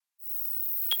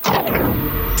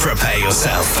Prepare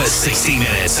yourself for 60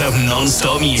 minutes of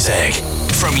non-stop music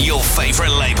from your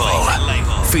favorite label,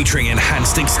 featuring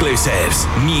enhanced exclusives,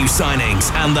 new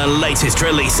signings, and the latest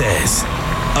releases,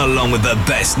 along with the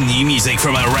best new music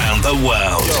from around the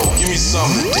world. Yo, give me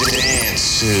something to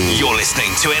dance to. You're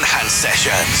listening to Enhanced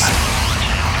Sessions.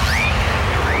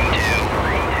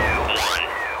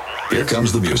 Here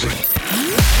comes the music.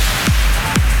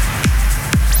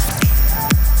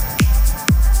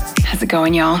 How's it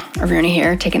going, y'all? Aruna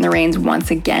here, taking the reins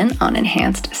once again on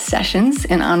Enhanced Sessions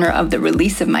in honor of the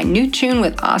release of my new tune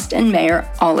with Austin Mayer,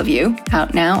 All of You,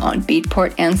 out now on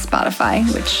Beatport and Spotify,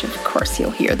 which of course you'll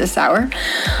hear this hour,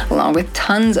 along with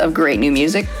tons of great new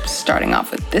music, starting off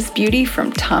with this beauty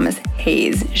from Thomas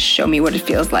Hayes, Show Me What It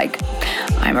Feels Like.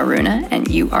 I'm Aruna, and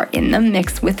you are in the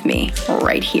mix with me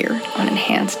right here on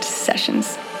Enhanced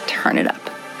Sessions. Turn it up.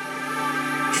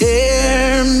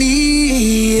 Hear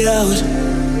me out.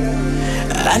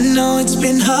 I know it's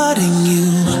been hard on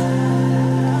you,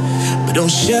 but don't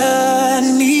shut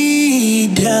me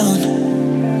down.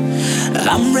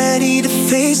 I'm ready to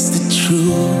face the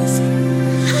truth,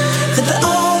 that the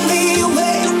only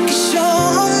way I could show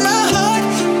my heart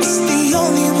was the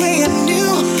only way I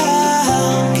knew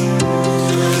how.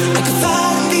 I could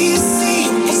finally see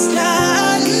it was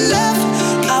not enough.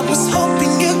 I was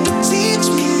hoping you could teach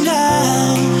me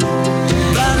now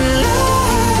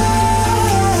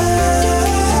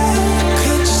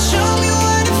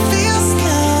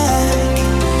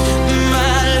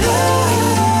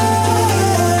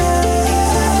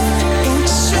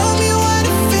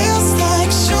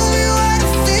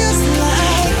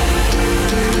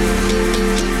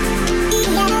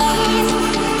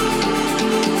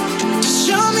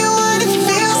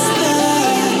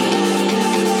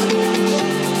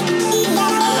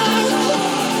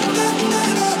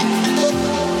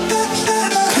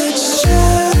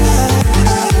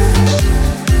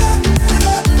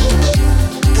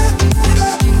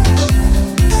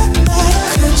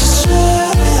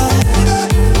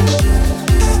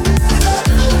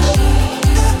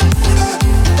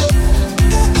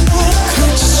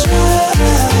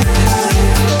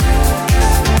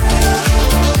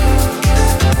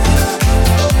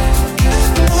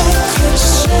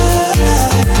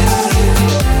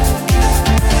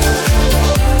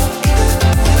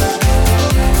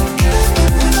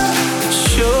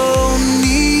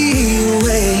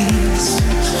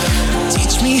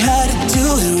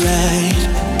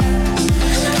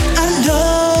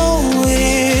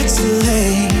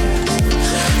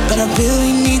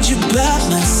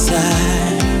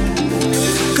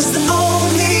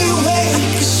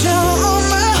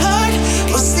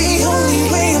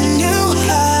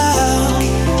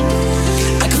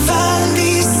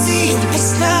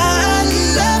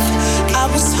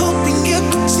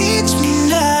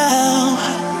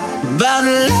about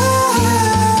love.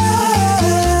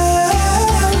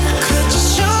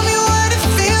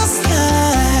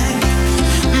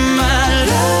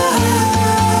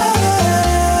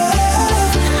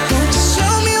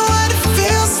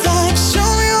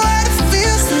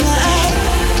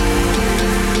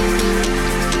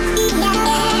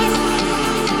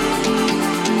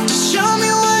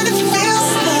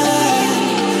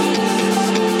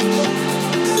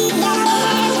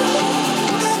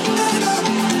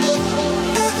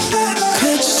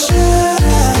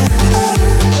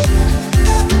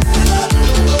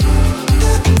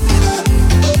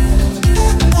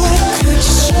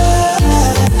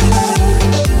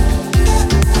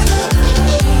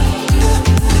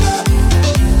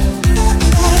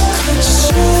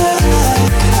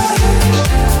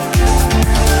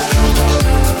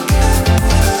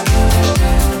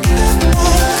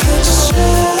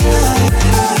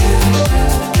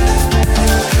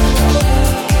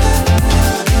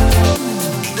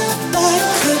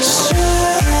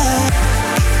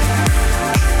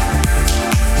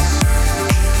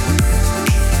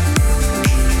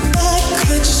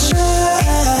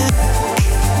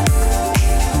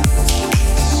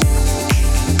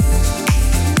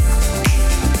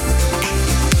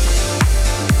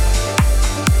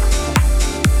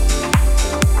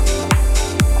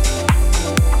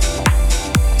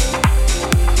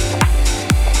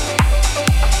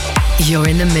 You're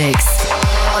in the mix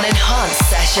on Enhanced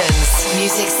Sessions.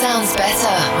 Music sounds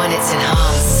better when it's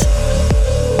enhanced.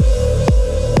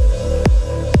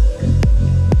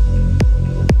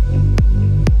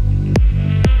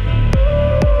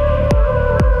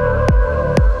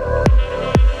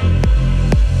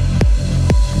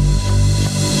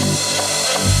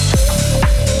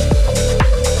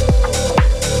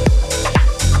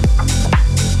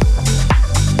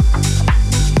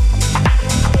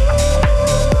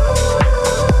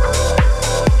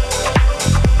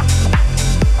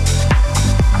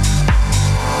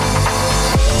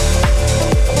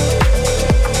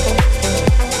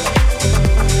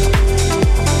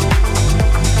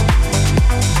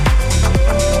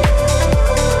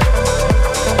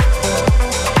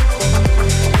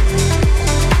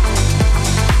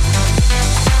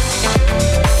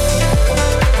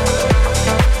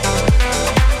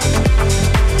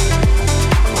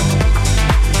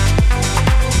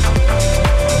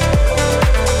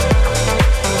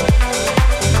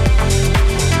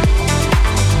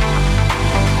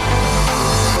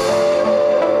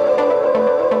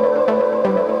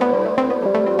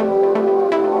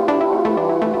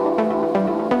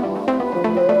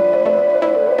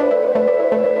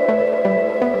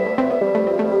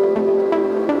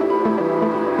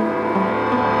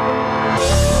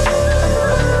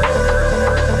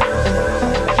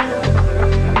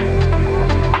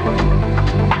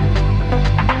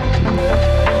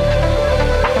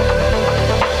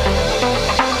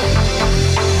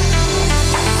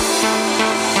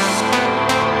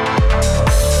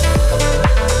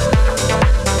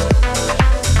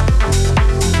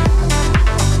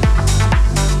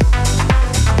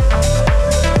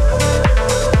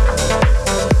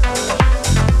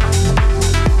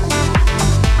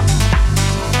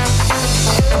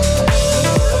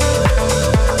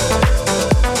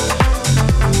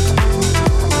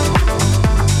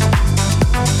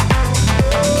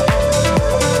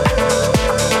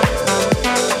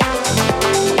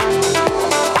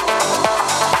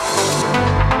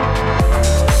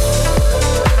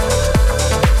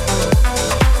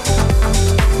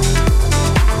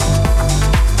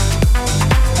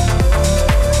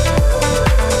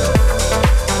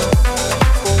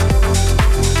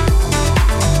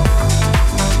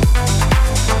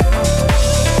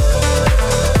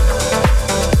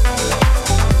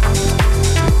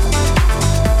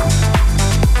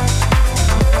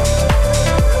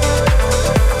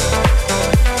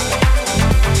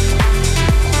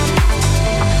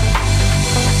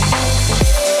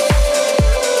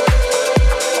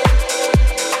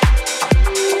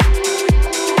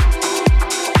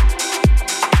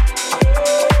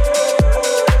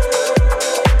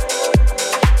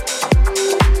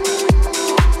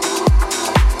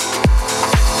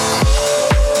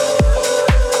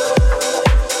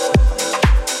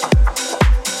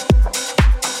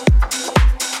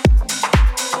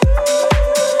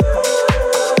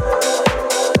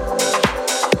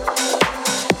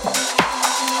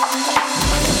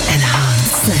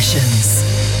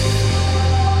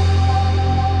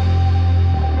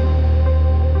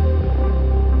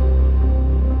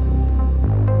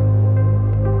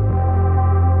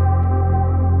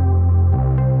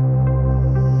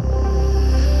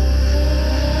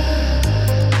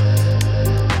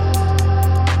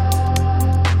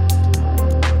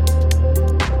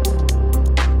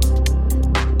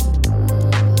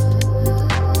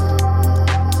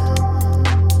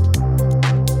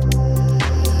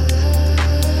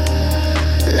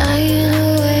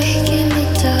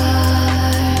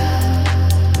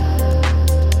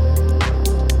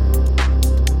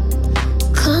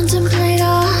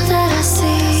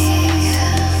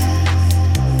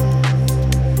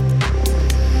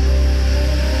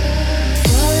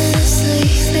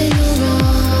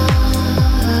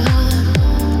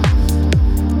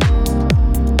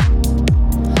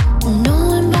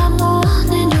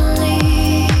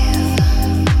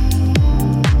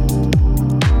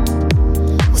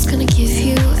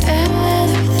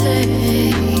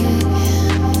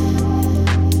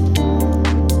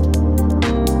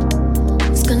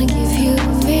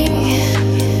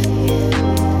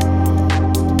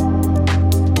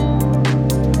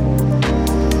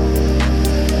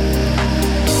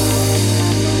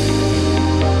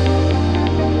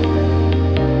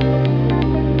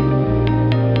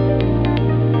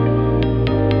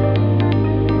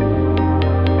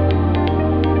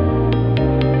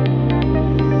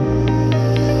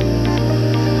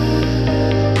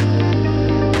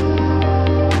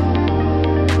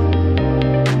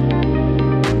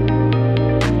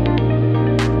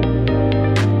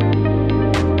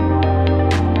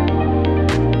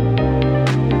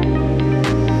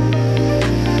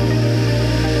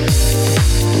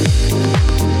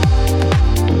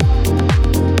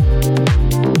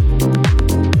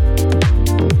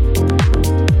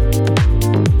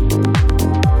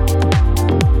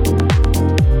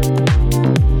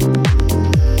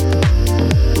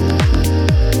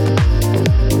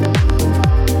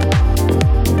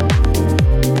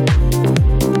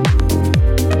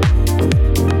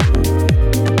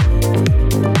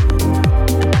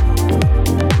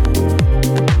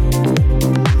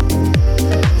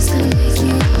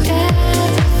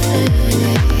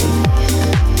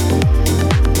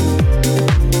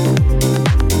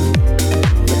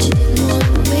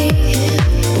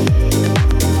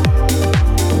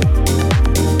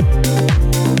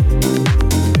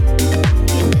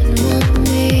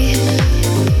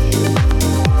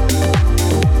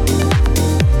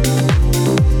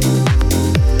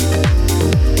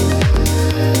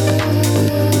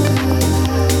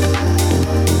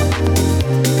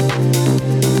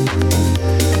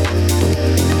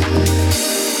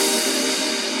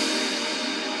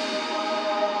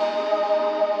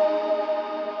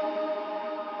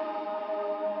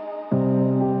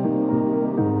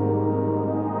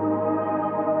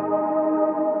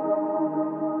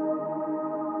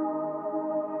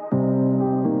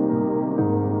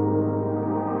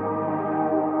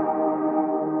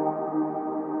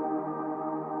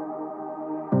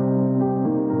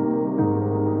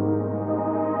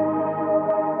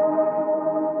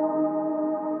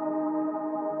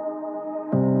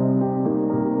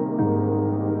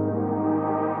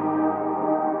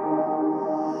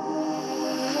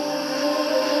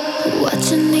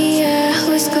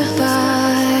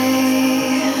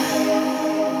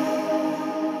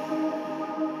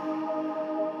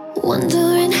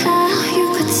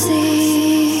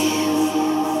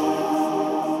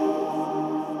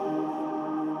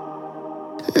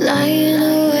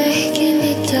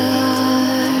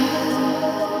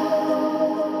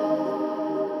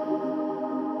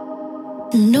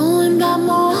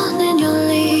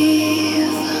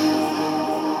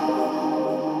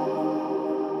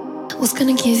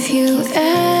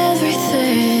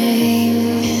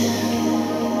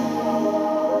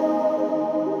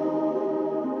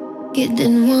 You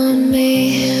didn't want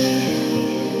me.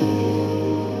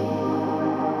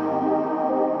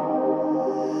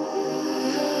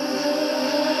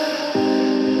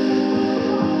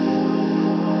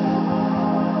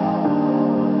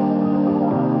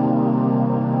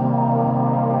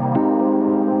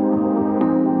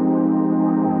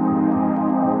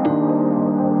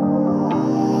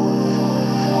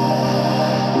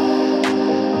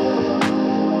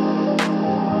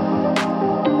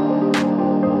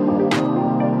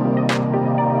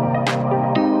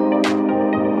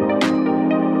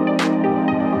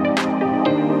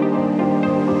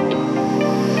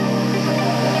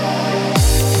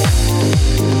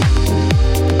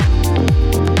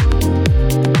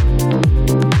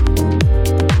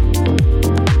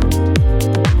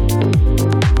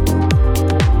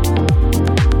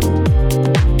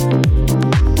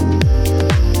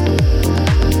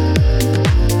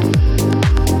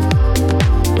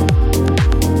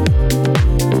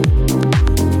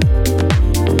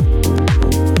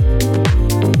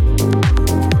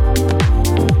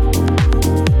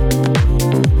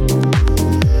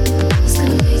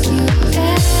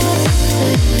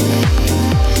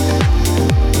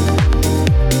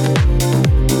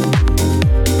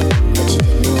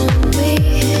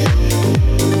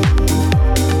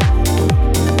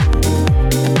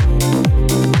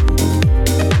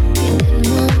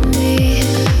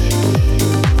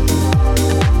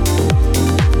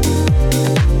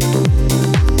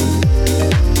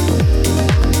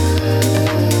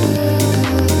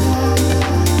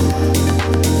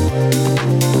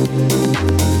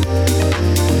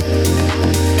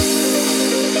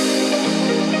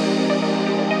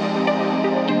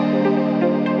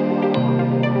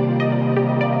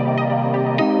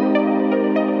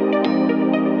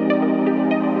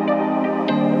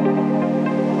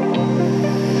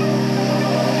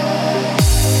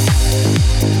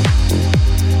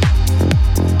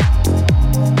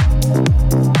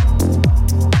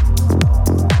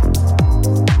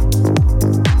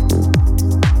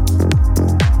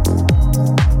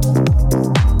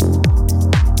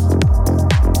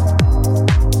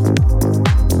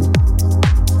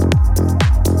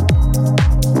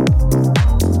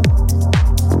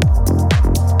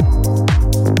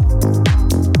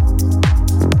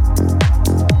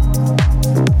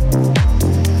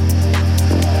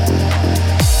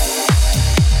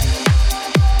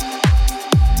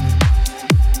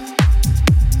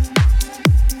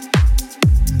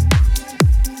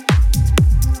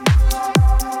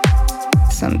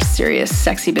 Serious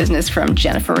sexy business from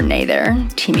Jennifer Renee there,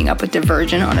 teaming up with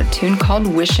Divergent on a tune called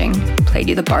Wishing. Played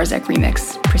you the Barzak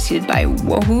remix, preceded by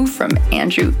Woohoo from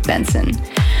Andrew Benson.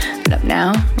 And up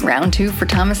now, round two for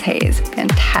Thomas Hayes.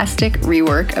 Fantastic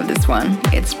rework of this one.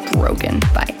 It's Broken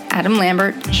by Adam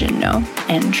Lambert, Janot,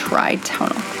 and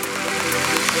Tritonal.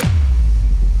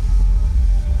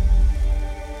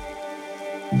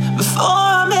 Before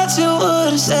I met you,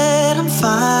 would've said I'm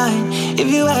fine.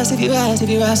 If you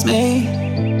asked me.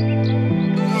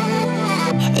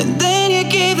 And then you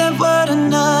gave that word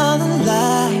another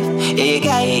life. Yeah,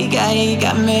 you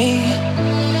got me.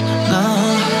 No.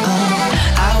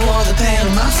 I wore the pain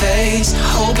on my face,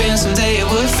 hoping someday it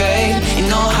would fade. You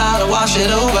know how to wash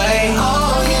it away.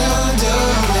 All you do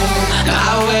is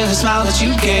I wear the smile that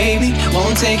you gave me,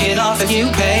 won't take it off if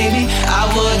you pay me. I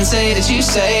wouldn't say that you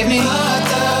saved me, but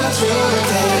the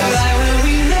truth is, like when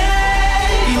we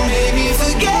met, you made me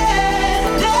forget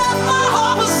that my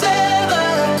heart was ever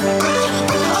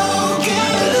broken.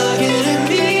 Looking at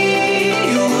me,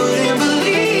 you wouldn't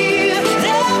believe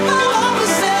that my heart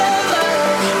was ever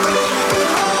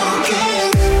broken.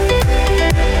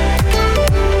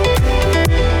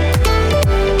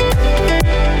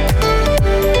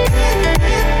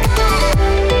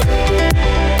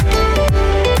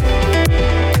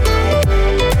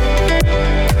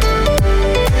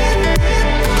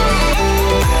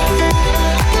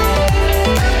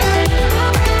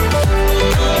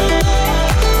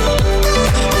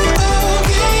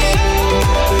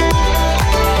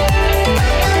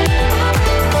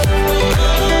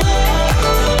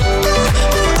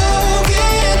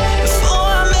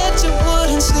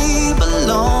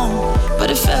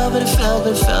 But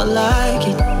it felt like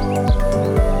it.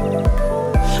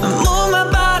 I moved my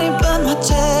body, but my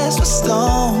chest was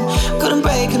stone. Couldn't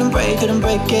break it.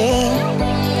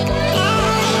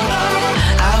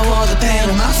 I wore the pain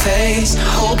on my face,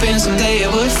 hoping someday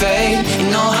it would fade. You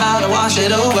know how to wash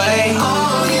it away.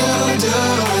 All you do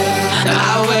is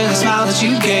I wear the smile that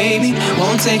you gave me,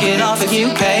 won't take it off if you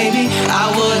pay me.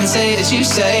 I wouldn't say that you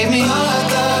saved me, but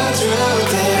the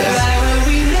truth is, like when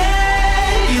we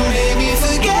met, you made me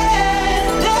forget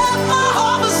that my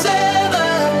heart was ever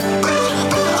broken.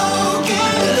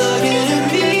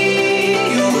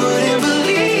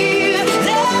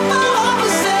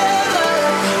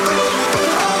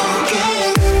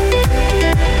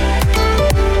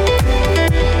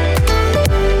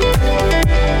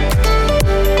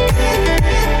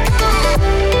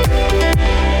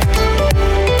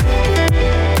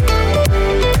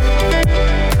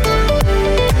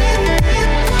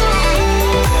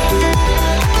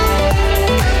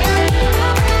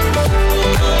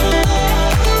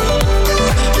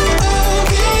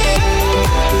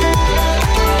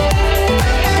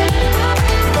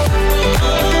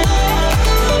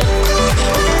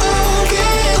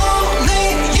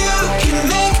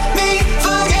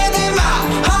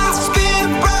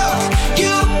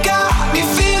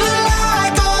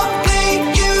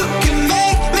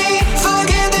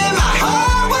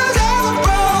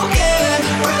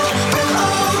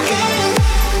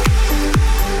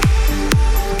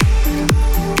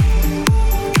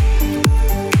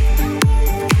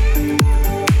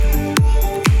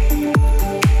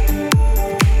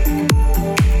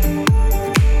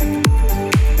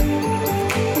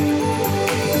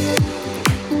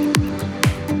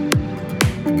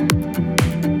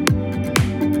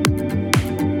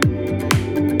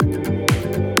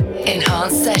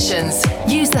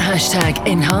 hashtag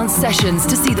Enhanced Sessions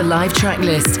to see the live track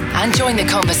list and join the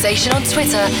conversation on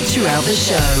Twitter throughout the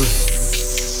show.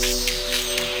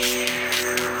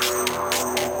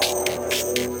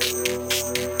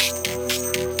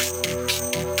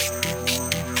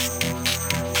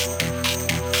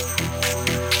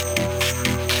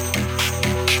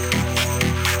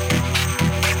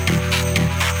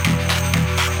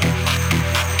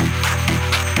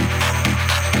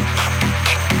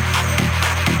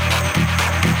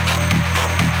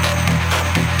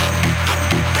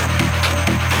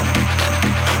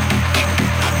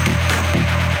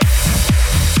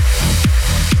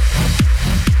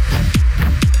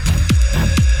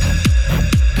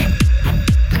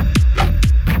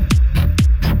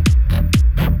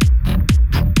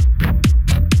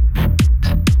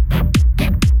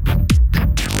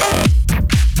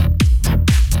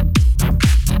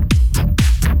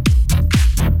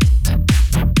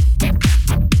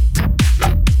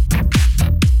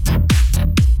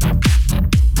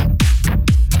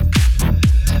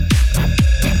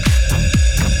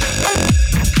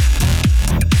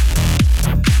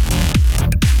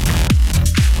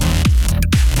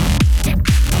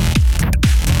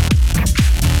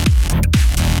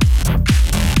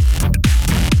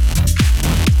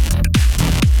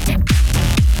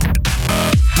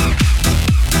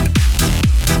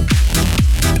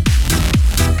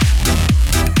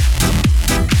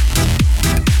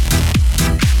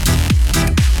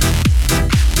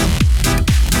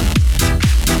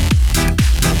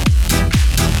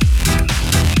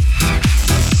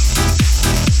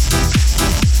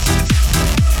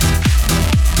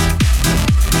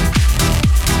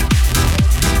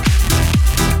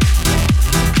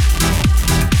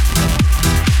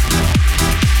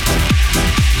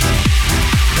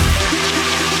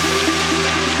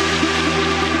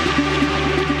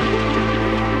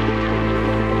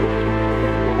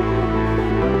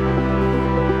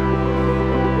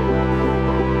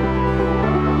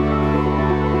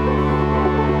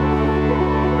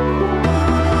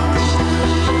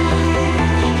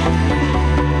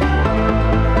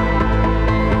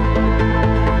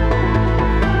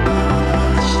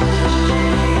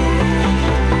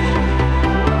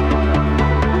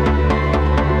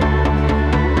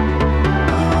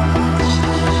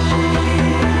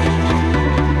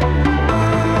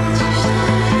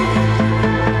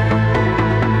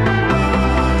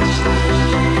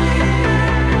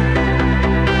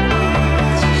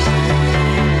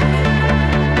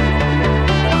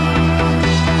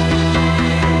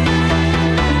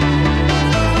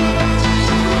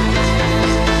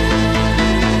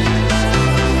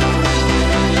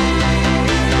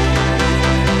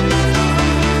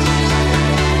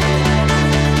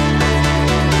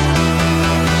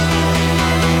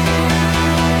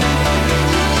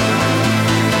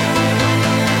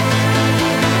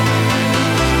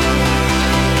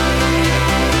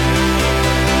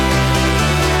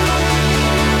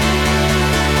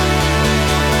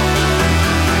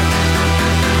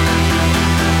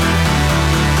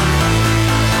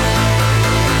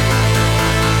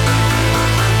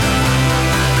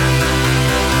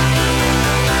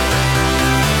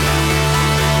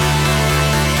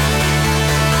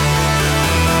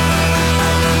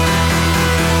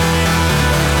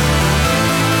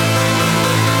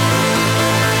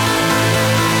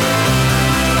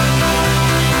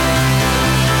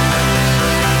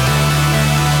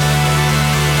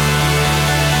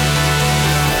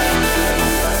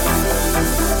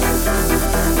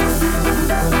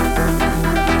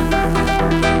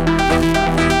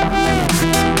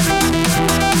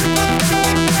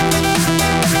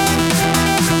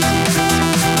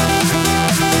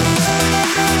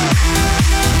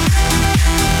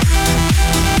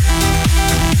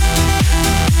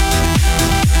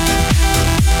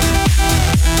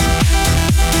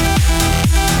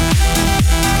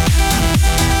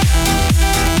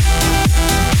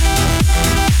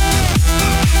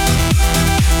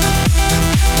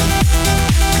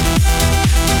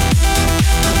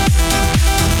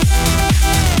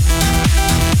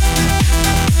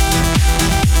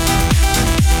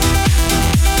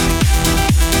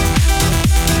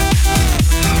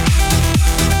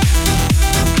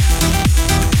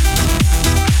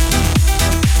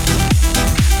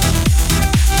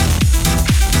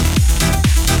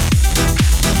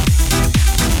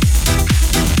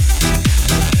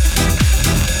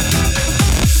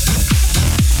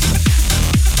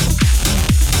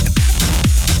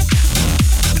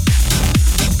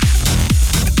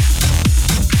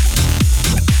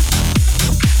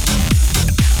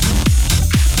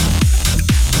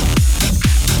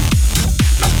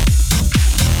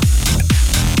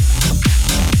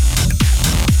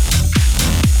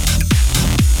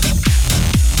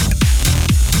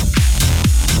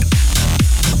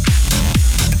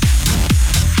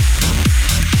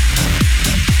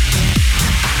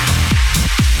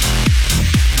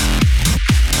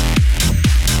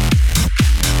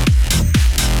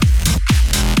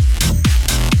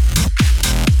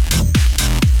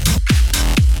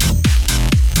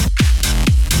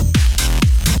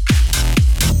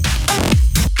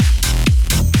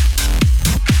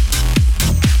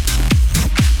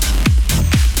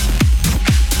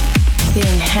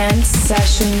 Enhanced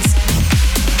Sessions.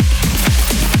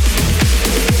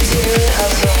 Tune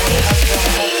of the week.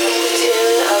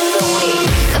 Tune of the week.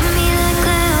 Got me like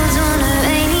clouds on a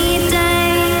rainy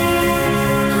day.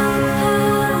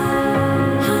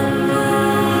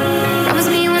 Promise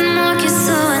me one more kiss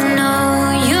so I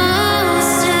know you'll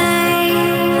stay.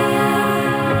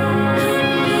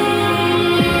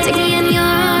 Take me in your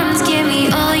arms, give me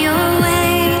all your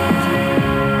weight.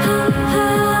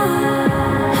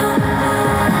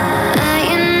 I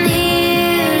am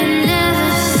here,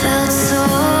 never felt so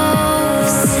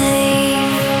safe.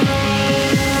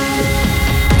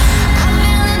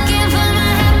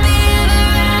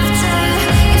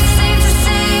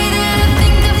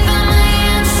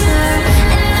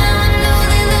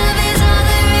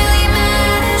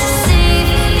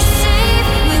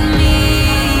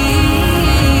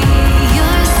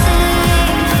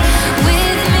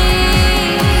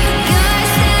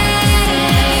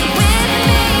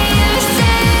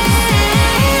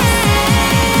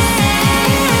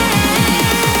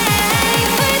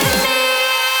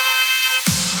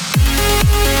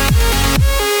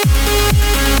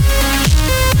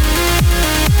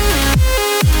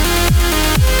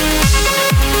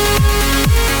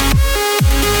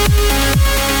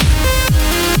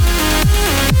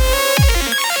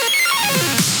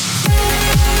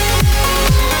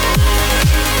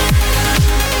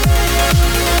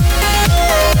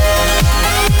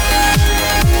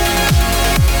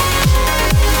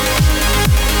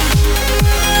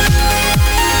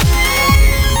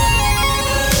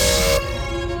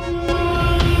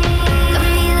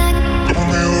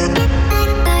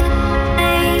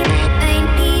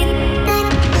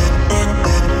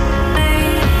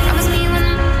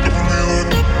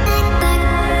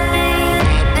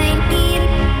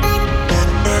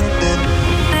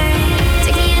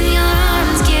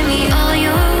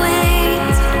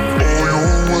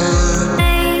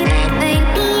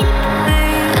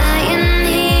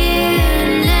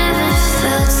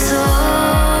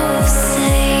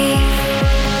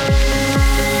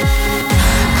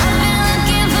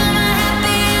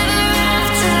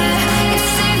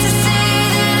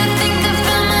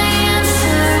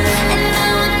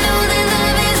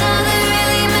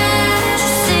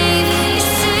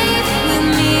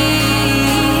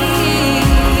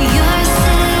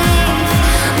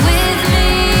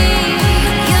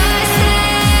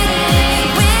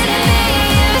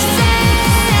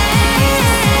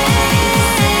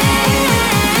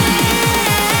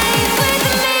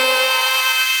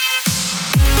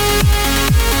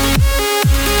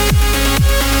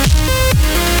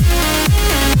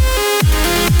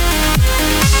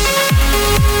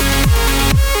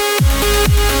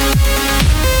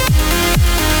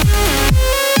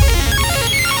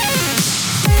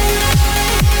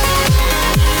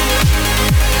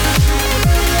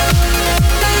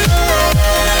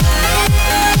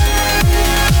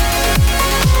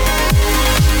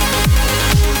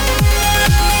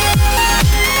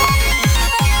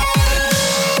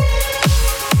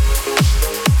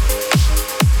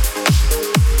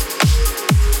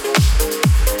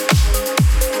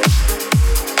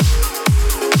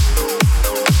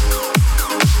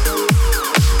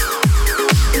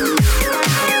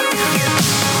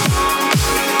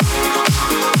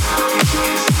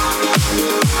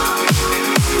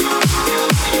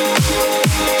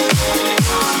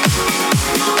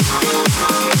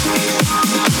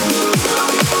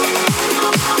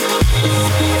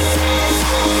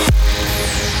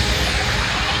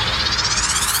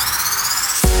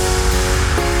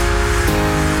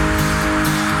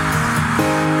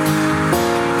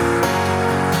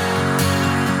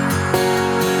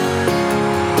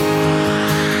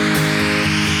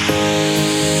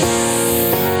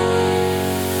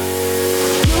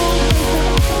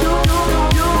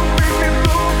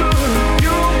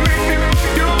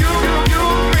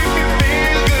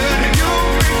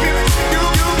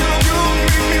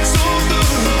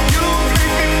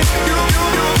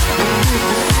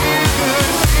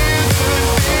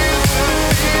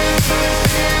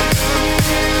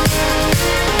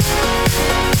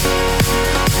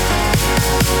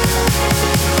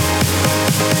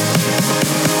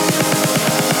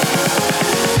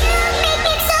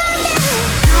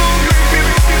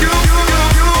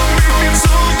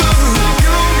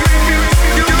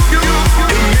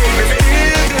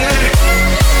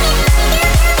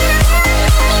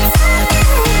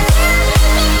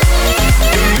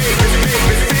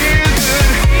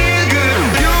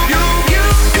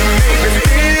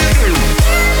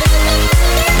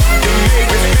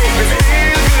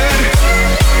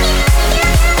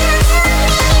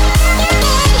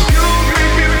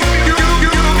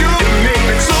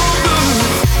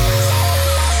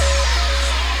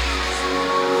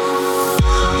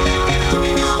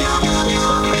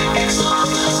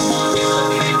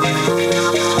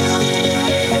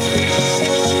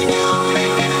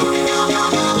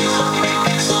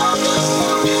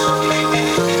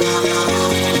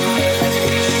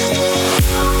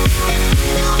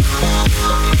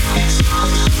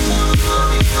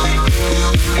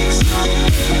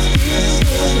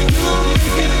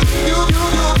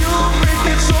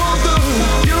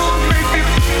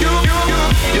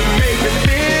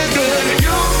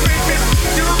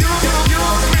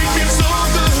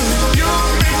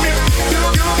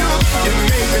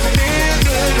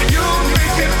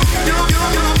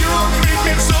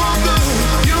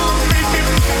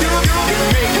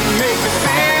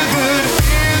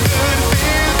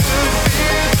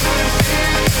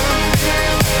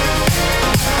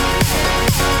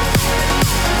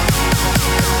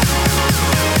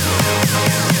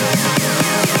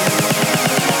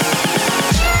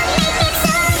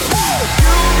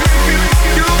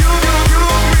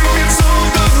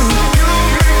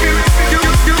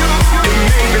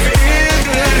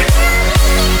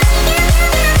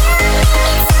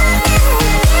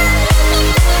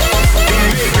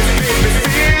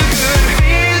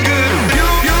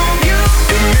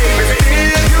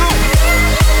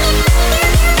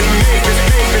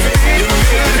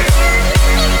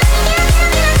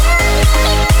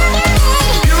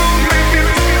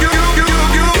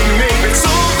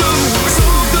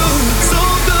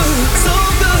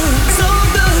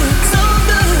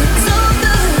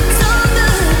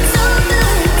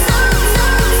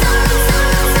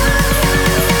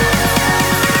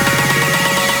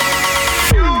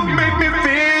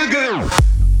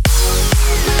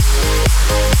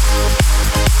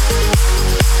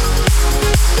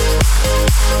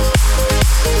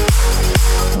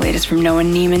 Eno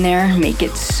and Neiman there, Make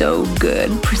It So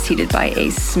Good, preceded by a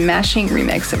smashing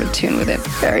remix of a tune with a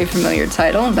very familiar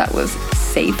title. That was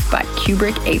Safe by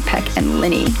Kubrick, Apec, and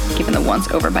Linny, given the once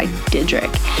over by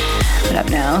Didrik. But up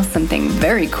now, something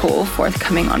very cool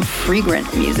forthcoming on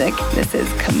Fregrant Music. This is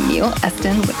Camille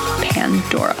Eston with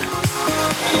Pandora.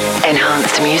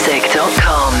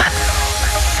 Enhancedmusic.com.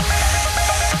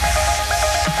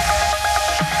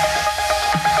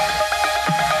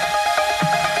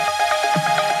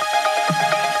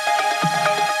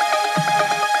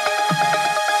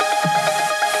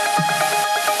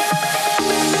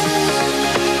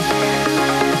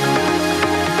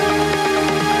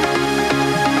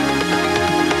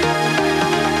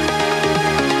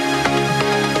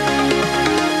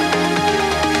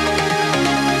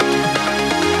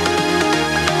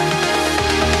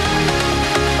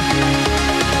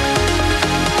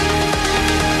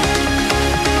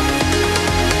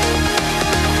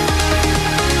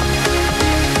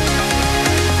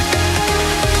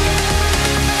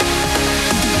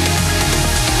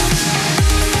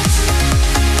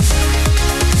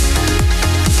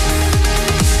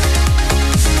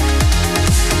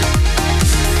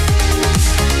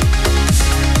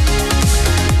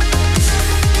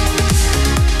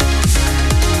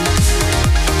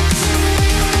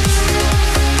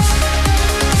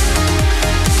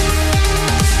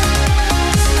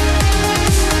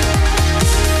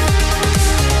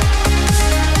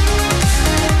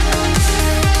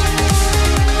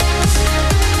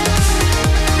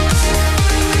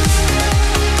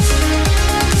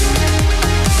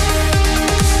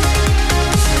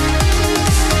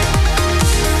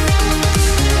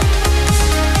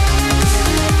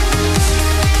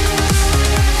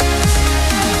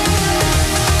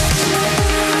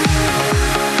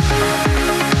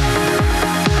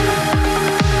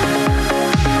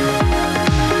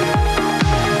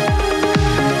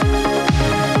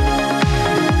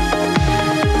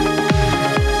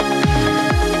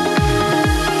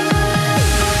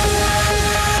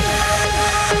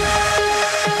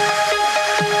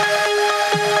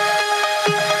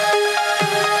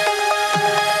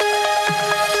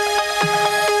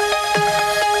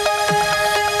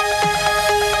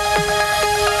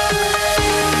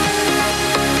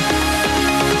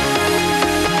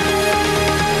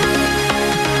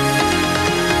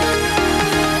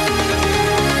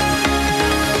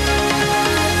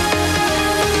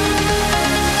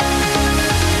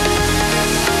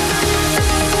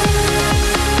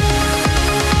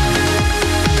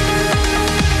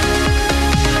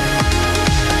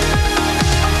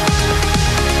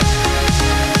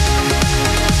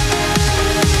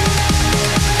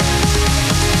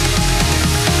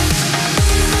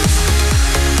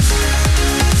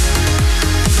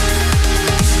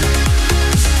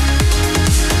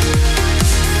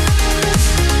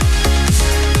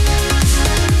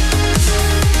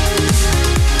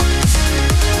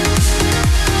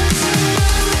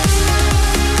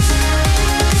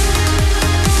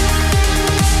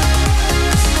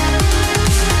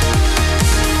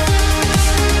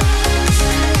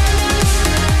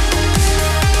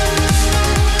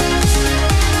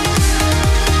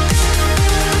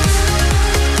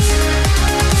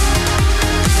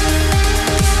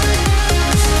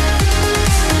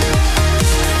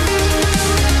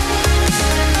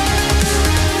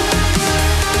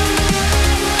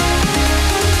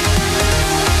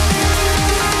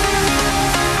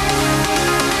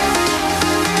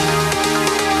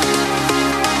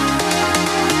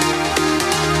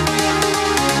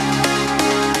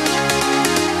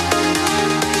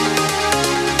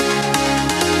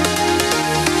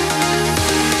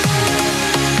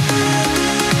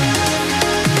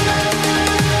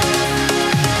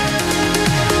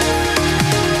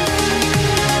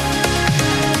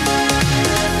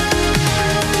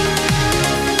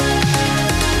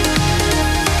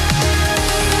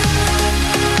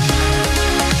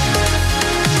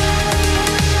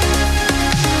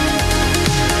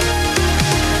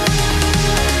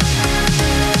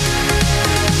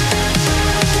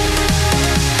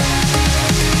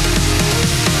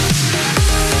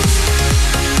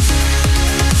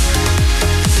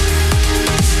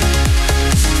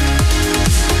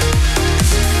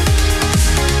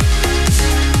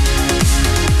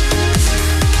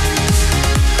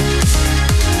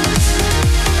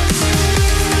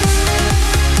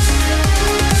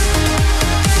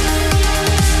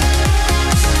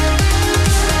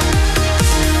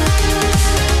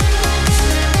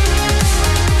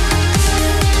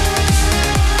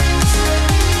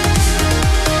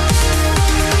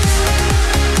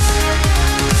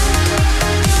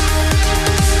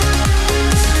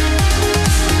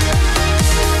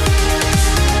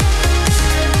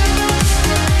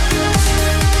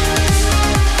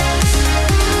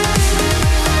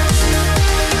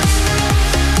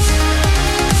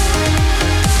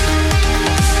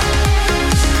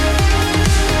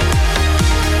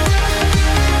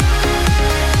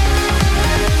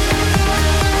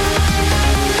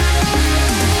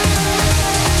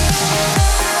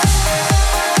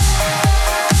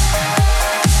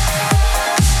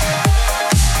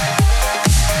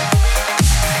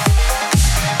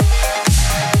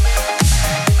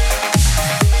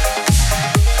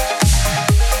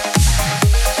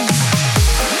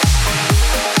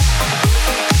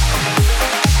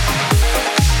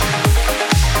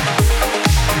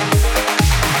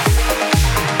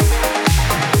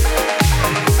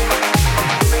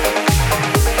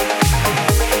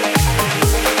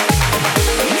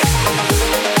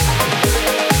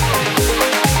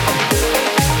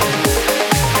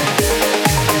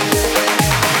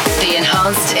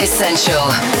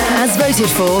 Essential. As voted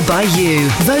for by you.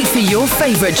 Vote for your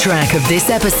favourite track of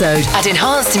this episode at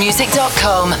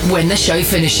enhancedmusic.com when the show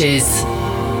finishes.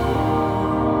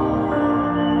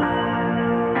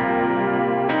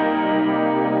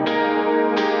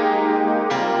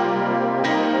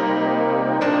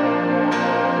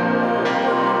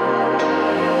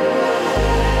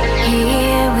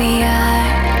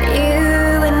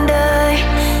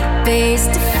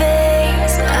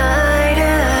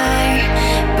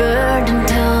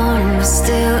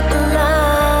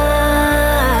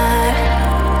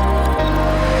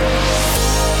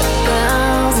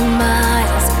 Miles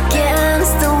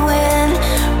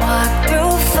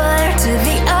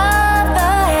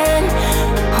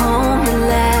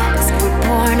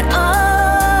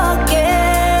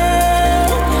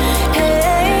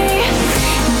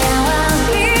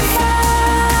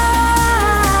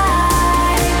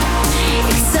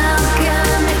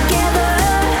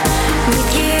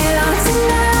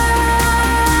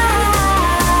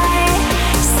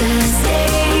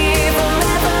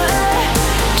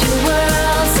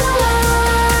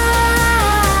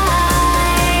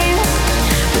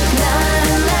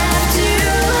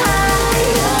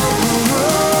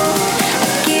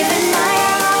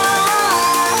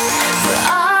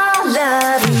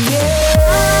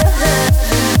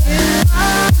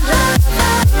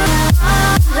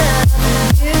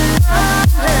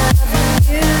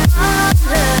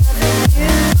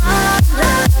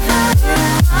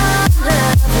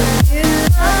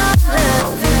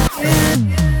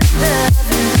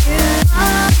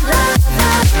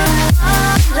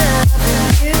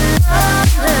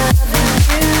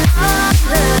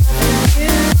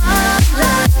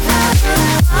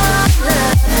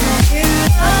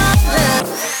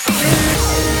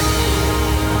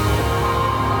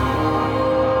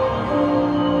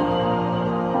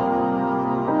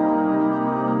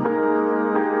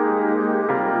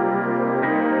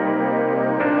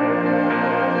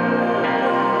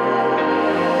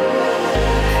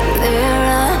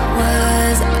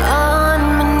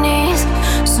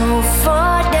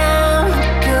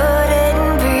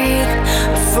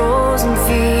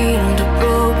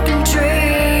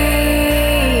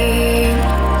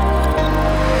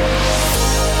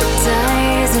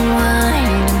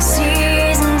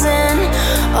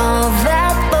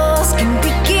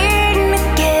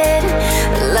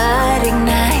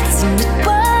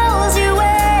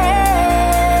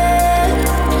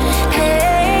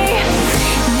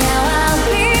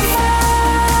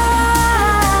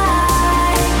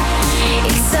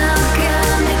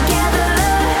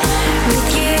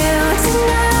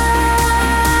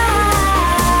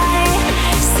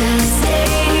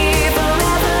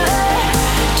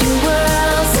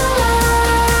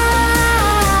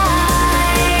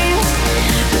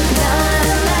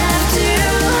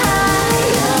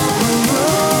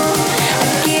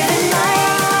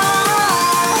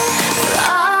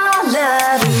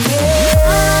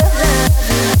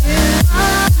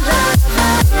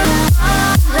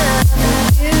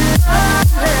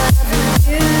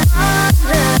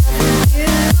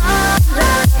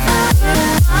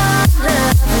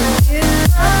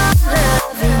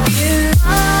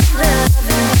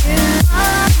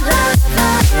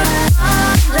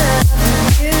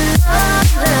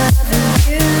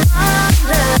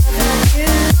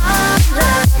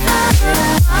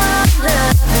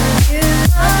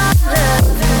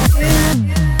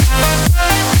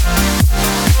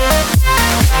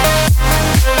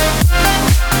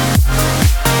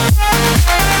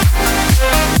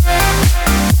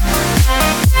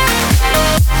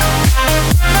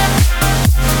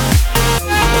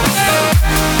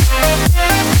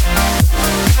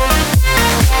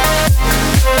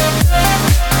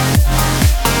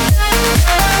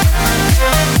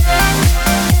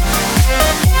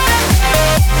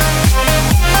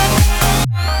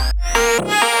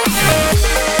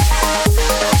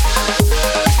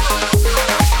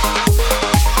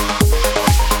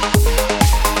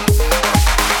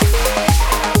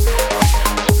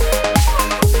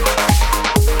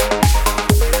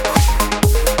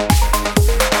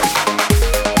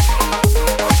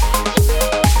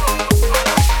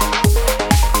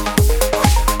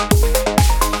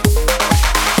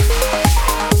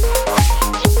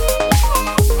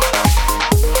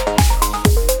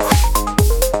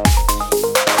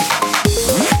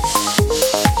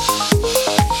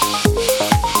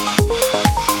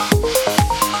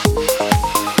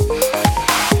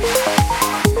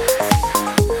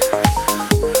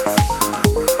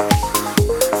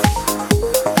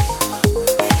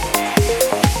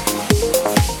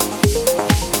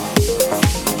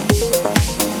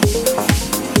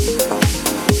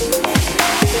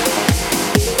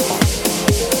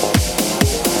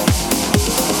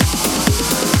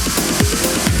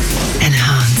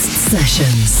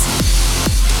Sessions.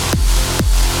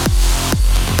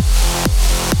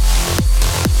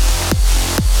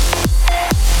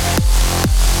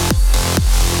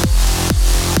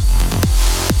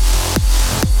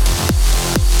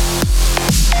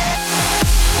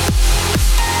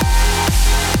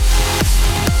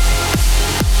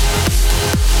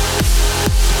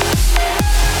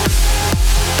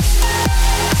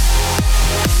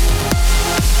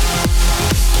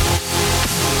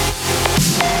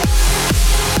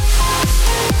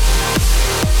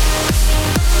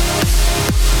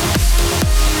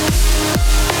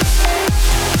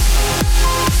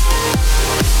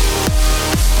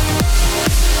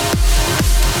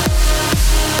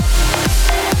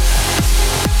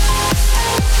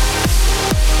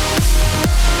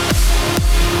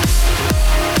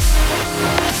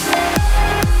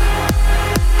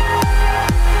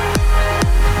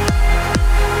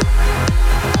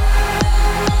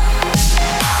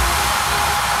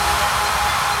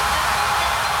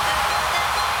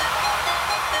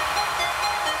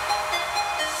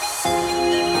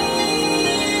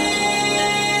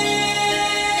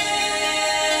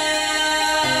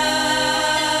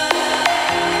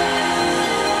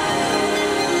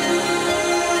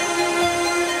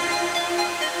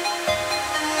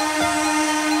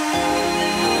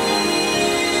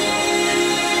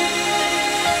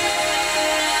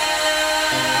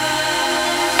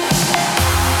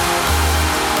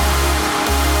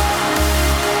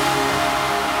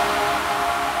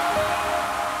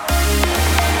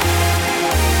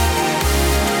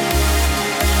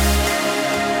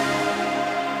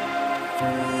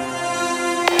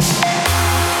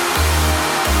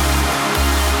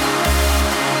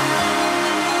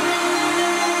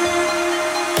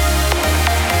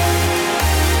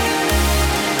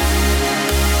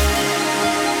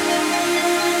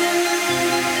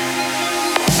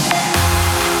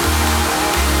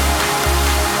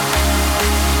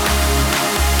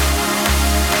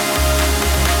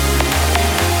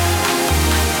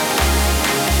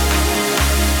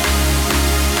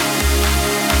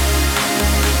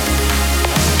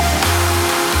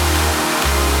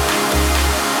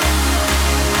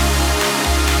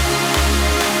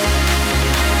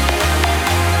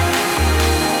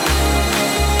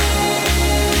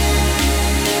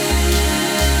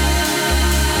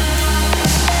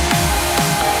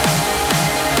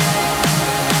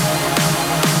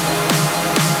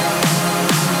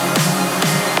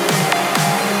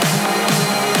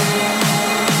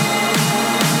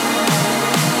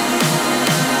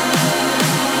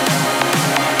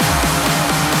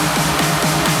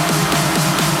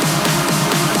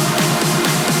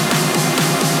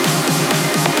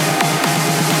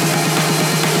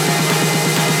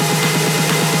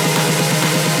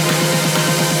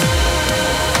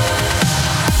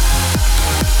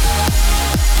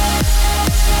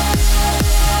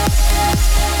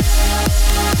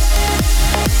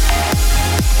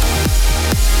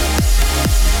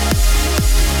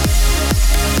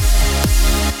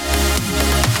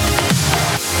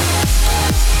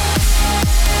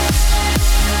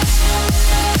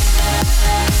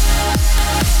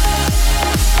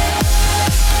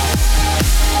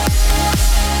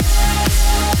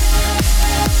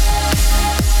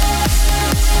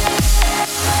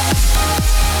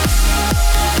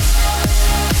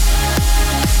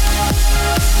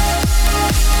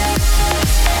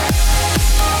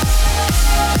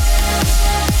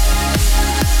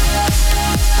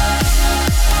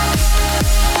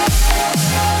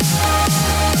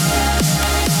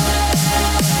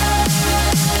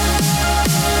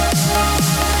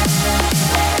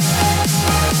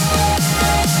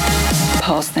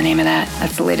 The name of that.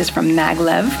 That's the latest from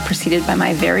Maglev, preceded by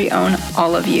my very own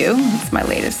All of You. It's my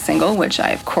latest single, which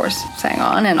I, of course, sang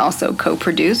on and also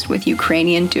co-produced with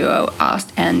Ukrainian duo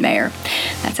Ost and Mayer.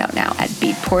 That's out now at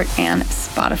Beatport and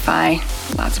Spotify.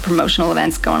 Lots of promotional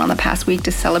events going on the past week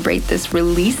to celebrate this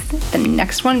release. The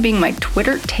next one being my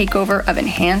Twitter takeover of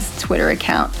Enhanced Twitter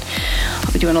account.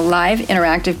 I'll be doing a live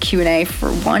interactive Q&A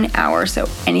for 1 hour, so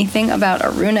anything about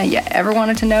Aruna you ever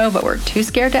wanted to know but were too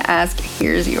scared to ask,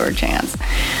 here's your chance.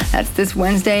 That's this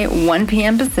Wednesday, 1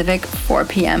 p.m. Pacific, 4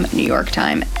 p.m. New York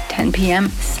time, 10 p.m.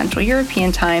 Central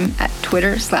European time at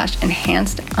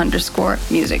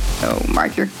Twitter/enhanced_music. So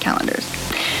mark your calendars.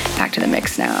 Back to the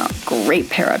mix now. Great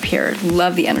pair up here.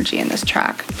 Love the energy in this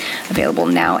track. Available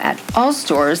now at all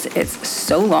stores. It's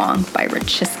So Long by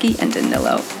Rachiski and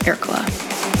Danilo Ercola.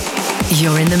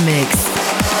 You're in the mix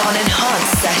on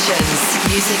Enhanced Sessions.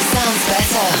 Music sounds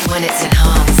better when it's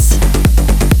enhanced.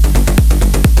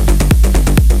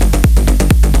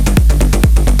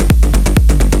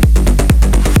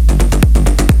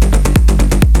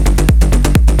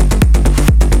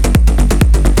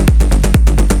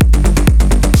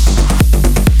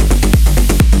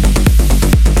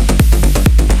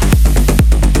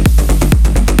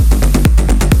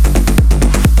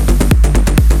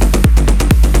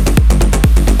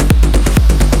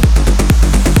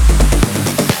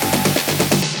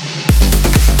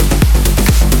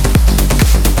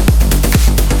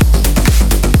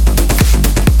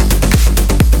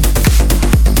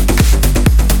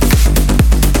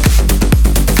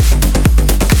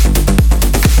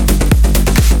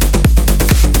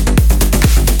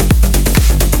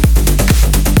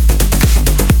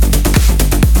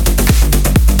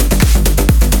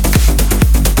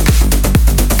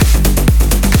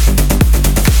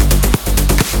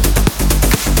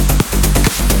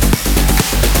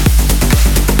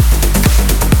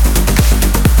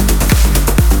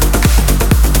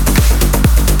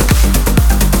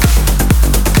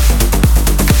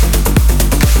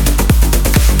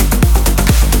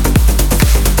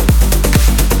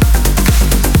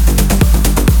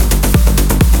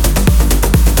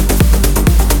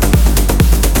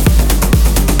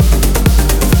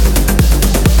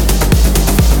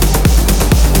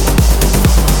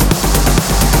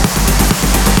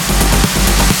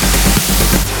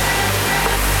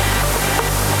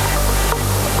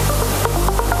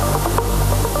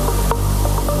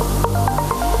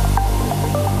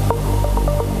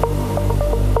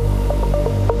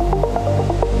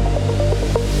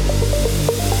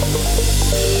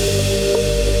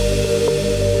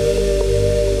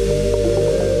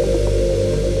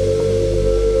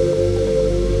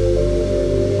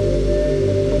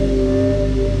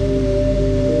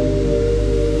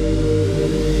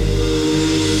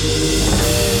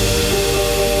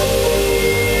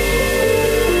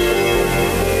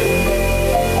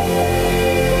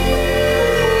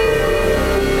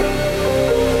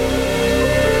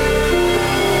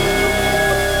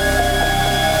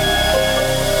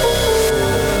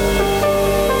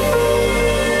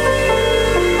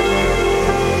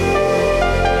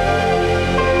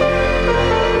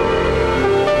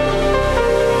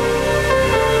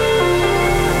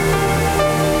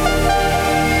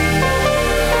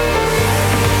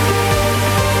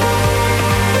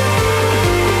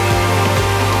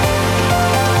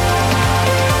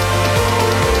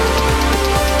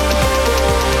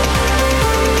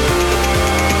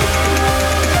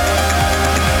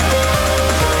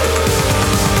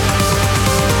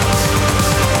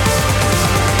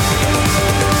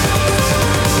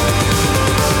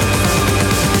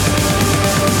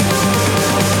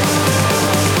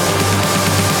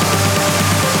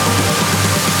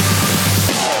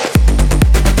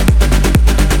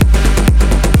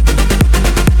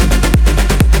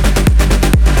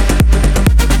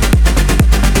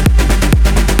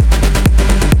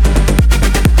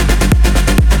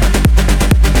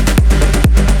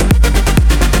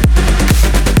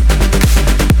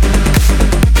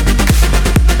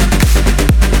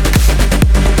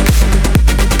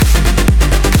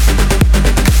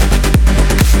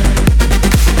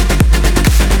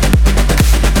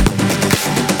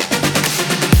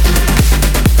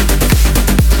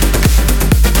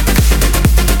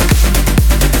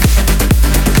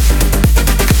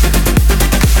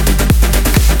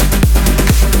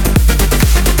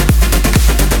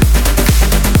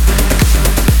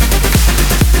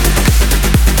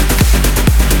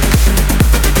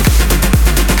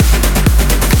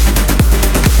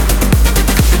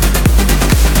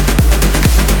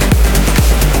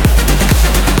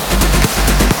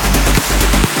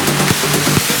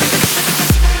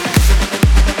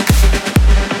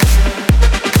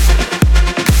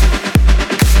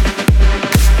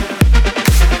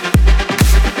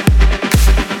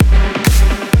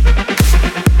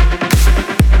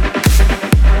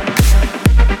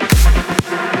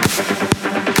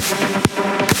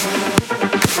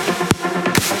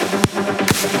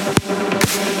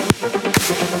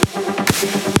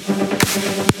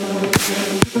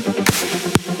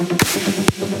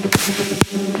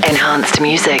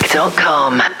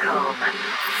 enhancedmusic.com.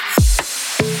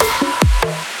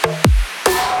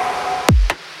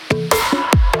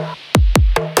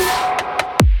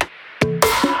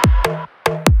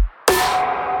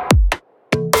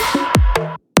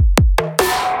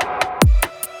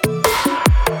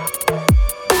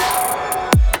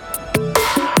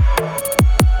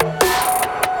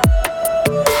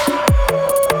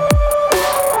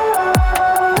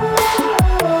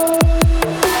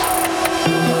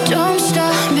 Don't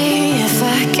stop me if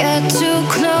I can.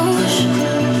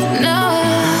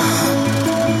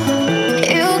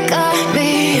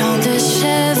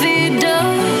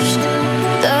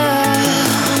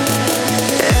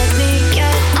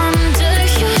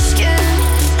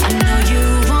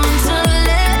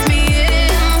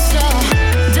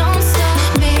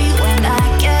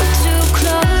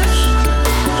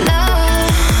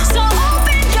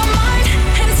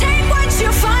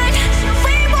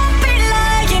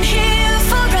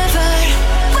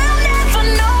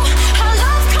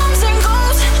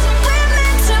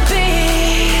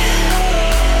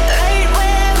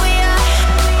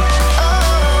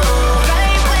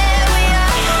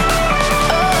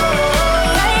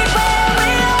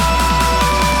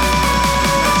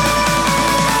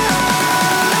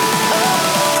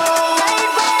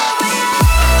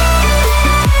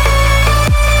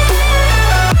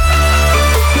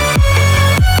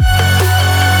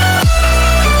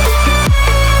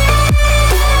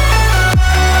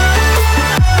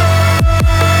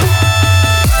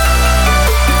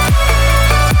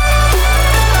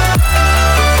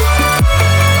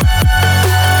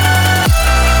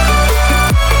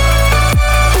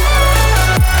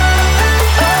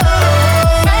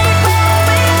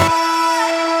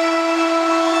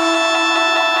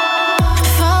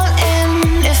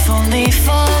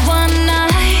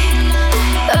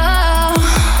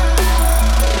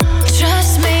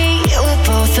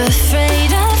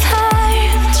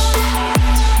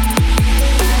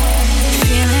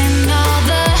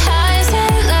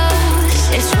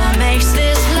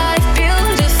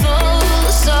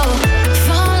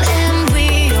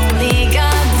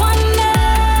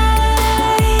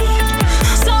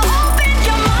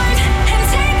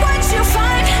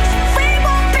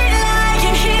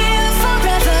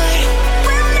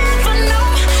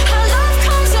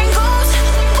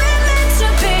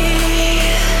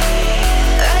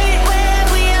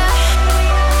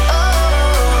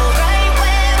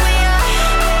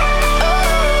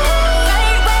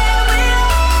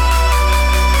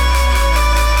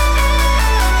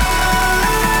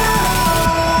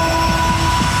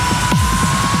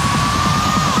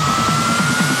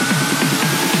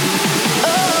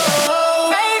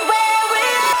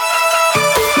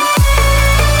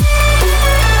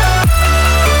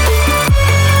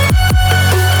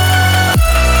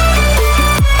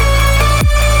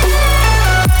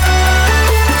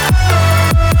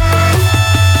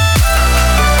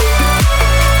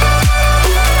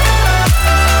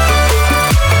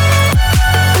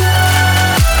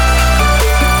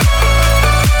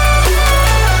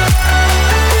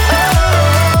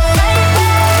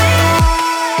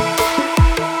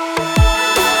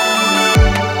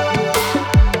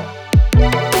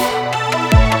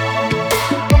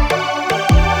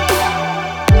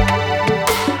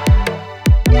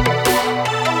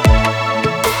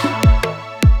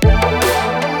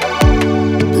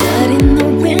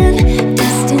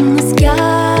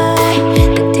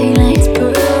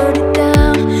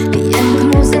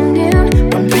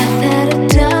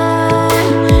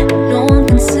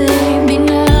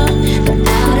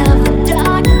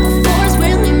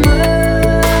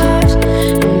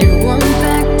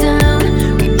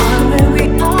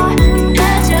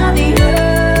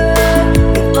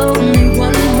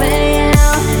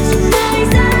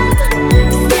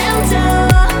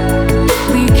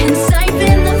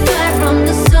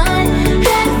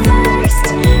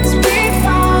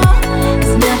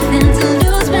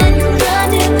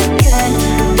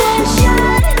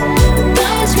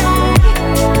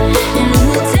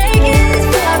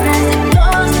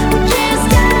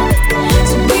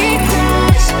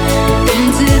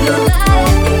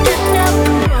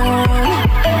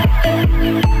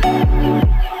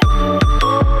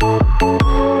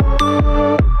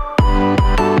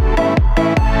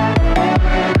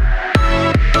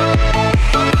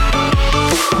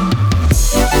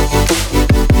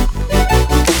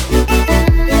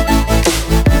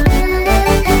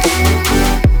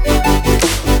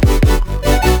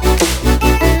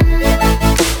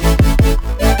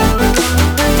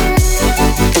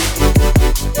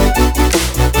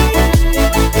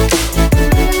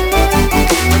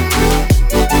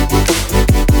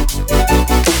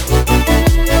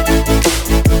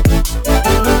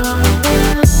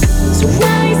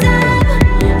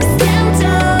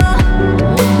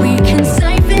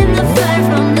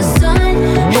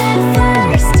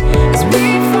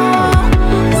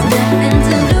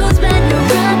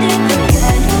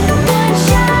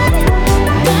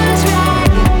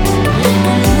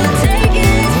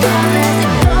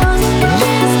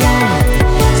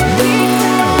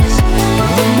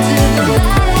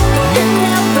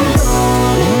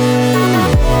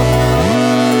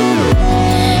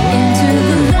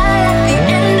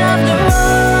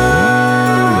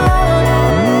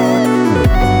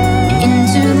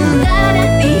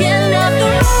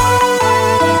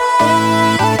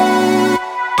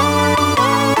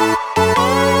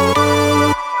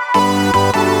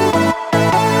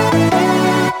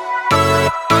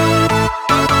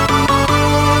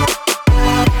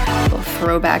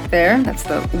 throwback there. That's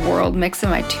the world mix of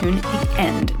my tune The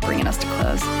End, bringing us to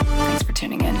close. Thanks for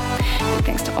tuning in. And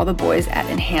thanks to all the boys at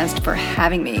Enhanced for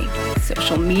having me.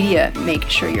 Social media, make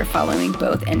sure you're following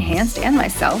both Enhanced and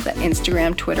myself at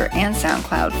Instagram, Twitter, and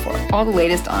SoundCloud for all the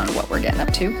latest on what we're getting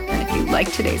up to. And if you like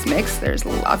today's mix, there's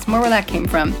lots more where that came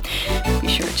from. Be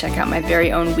sure to check out my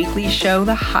very own weekly show,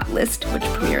 The Hot List, which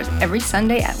premieres every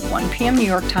Sunday at 1 p.m. New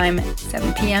York time,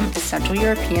 7 p.m. Central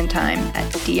European time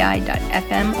at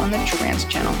di.fm on the Trance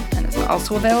channel, and is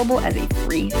also available as a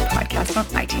free podcast on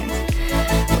iTunes.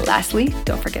 Lastly,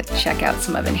 don't forget to check out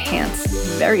some of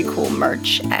Enhanced's very cool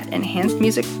merch at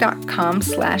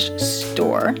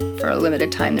enhancedmusic.com/store. For a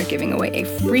limited time, they're giving away a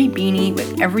free beanie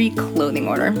with every clothing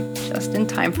order, just in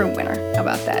time for winter. How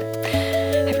about that?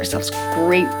 Have yourselves a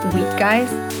great week, guys.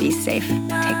 Be safe.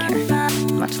 Take care.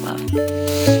 Much love.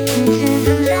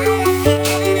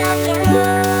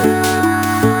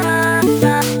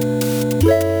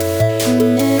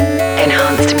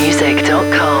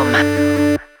 EnhancedMusic.com